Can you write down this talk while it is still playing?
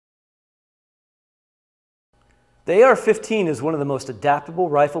The AR-15 is one of the most adaptable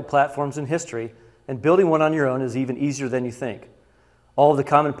rifle platforms in history, and building one on your own is even easier than you think. All of the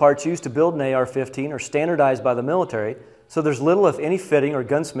common parts used to build an AR-15 are standardized by the military, so there's little if any fitting or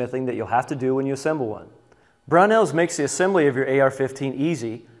gunsmithing that you'll have to do when you assemble one. Brownells makes the assembly of your AR-15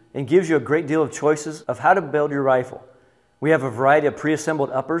 easy and gives you a great deal of choices of how to build your rifle. We have a variety of pre-assembled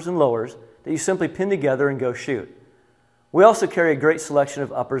uppers and lowers that you simply pin together and go shoot. We also carry a great selection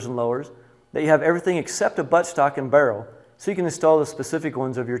of uppers and lowers that you have everything except a buttstock and barrel, so you can install the specific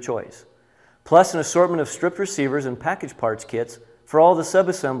ones of your choice. Plus an assortment of stripped receivers and package parts kits for all the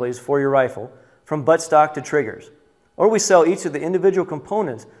sub-assemblies for your rifle, from buttstock to triggers. Or we sell each of the individual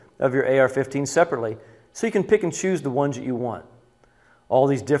components of your AR-15 separately, so you can pick and choose the ones that you want. All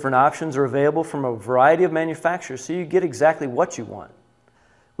these different options are available from a variety of manufacturers, so you get exactly what you want.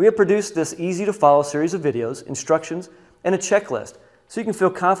 We have produced this easy-to-follow series of videos, instructions, and a checklist, so you can feel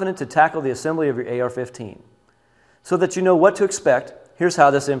confident to tackle the assembly of your AR-15. So that you know what to expect, here's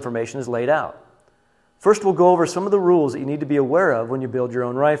how this information is laid out. First, we'll go over some of the rules that you need to be aware of when you build your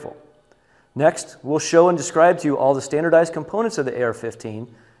own rifle. Next, we'll show and describe to you all the standardized components of the AR-15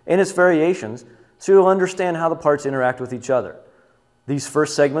 and its variations, so you'll understand how the parts interact with each other. These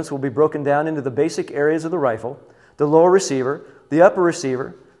first segments will be broken down into the basic areas of the rifle: the lower receiver, the upper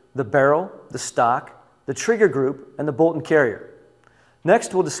receiver, the barrel, the stock, the trigger group, and the bolt and carrier.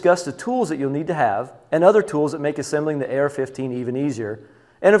 Next, we'll discuss the tools that you'll need to have and other tools that make assembling the AR-15 even easier,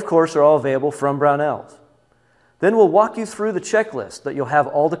 and of course are all available from Brownells. Then we'll walk you through the checklist that you'll have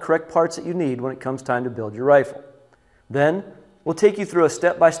all the correct parts that you need when it comes time to build your rifle. Then we'll take you through a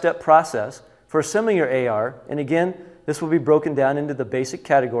step-by-step process for assembling your AR, and again, this will be broken down into the basic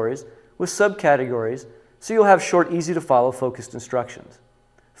categories with subcategories, so you'll have short, easy-to-follow, focused instructions.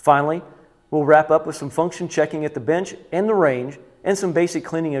 Finally, we'll wrap up with some function checking at the bench and the range, and some basic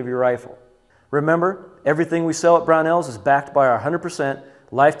cleaning of your rifle. Remember, everything we sell at Brownells is backed by our 100%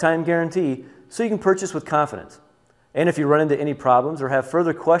 lifetime guarantee, so you can purchase with confidence. And if you run into any problems or have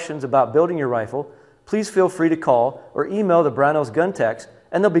further questions about building your rifle, please feel free to call or email the Brownells Gun Techs,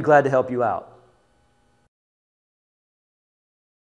 and they'll be glad to help you out.